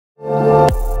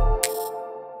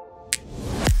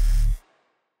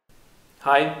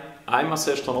Hi, I'm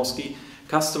Marcel Stranowsky,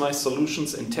 Customized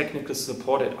Solutions and Technical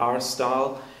Support at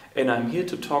STAHL, and I'm here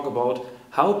to talk about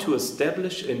how to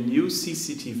establish a new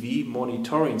CCTV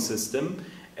monitoring system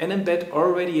and embed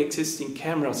already existing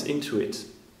cameras into it.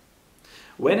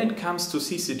 When it comes to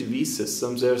CCTV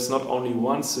systems, there's not only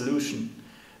one solution.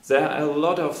 There are a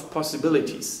lot of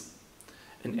possibilities.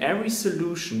 And every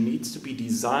solution needs to be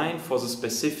designed for the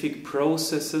specific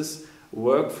processes,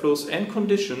 workflows and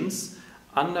conditions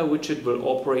under which it will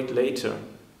operate later.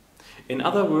 In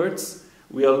other words,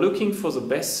 we are looking for the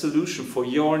best solution for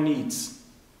your needs.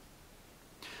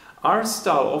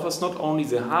 STAHL offers not only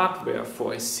the hardware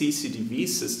for a CCTV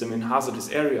system in hazardous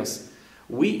areas,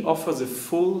 we offer the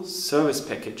full service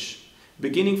package,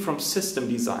 beginning from system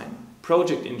design,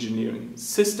 project engineering,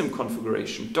 system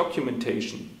configuration,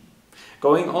 documentation,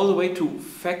 going all the way to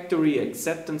factory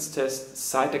acceptance test,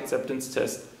 site acceptance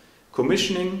test,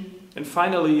 commissioning, and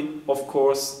finally, of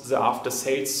course, the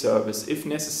after-sales service if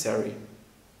necessary.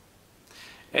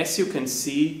 As you can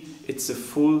see, it's a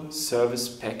full service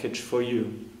package for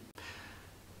you.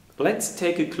 Let's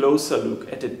take a closer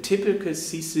look at a typical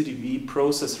CCTV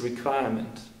process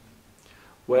requirement.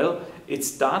 Well, it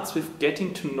starts with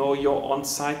getting to know your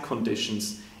on-site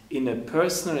conditions in a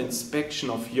personal inspection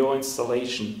of your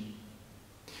installation.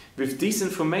 With this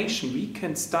information, we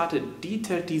can start a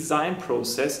detailed design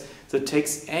process that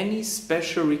takes any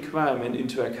special requirement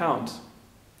into account.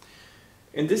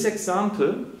 In this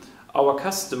example, our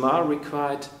customer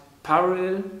required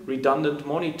parallel redundant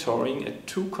monitoring at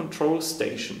 2 control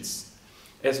stations,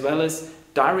 as well as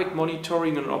direct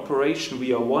monitoring and operation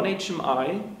via 1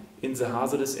 HMI in the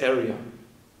hazardous area.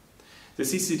 The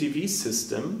CCTV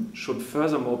system should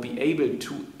furthermore be able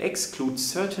to exclude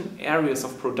certain areas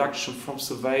of production from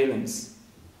surveillance.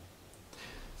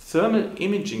 Thermal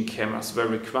imaging cameras were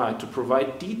required to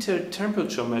provide detailed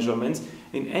temperature measurements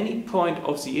in any point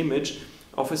of the image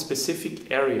of a specific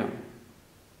area.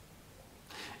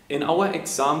 In our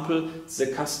example, the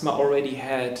customer already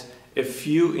had a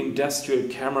few industrial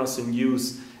cameras in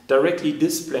use, directly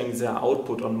displaying their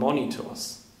output on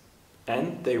monitors.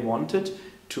 And they wanted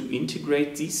to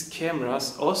integrate these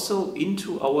cameras also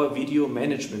into our video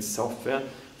management software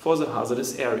for the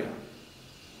hazardous area.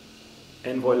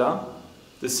 And voila,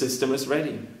 the system is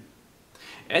ready.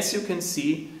 As you can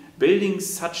see, building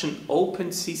such an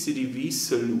open CCTV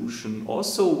solution,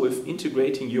 also with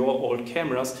integrating your old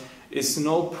cameras, is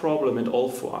no problem at all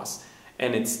for us,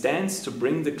 and it stands to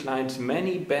bring the client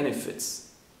many benefits.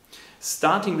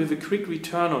 Starting with a quick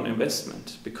return on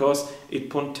investment, because it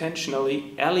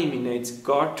potentially eliminates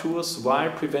guard tours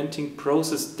while preventing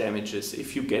process damages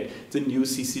if you get the new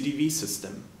CCTV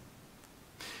system.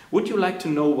 Would you like to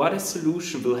know what a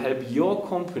solution will help your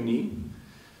company?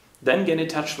 Then get in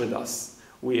touch with us.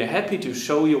 We are happy to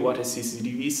show you what a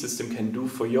CCTV system can do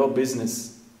for your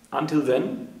business. Until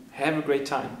then, have a great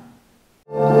time.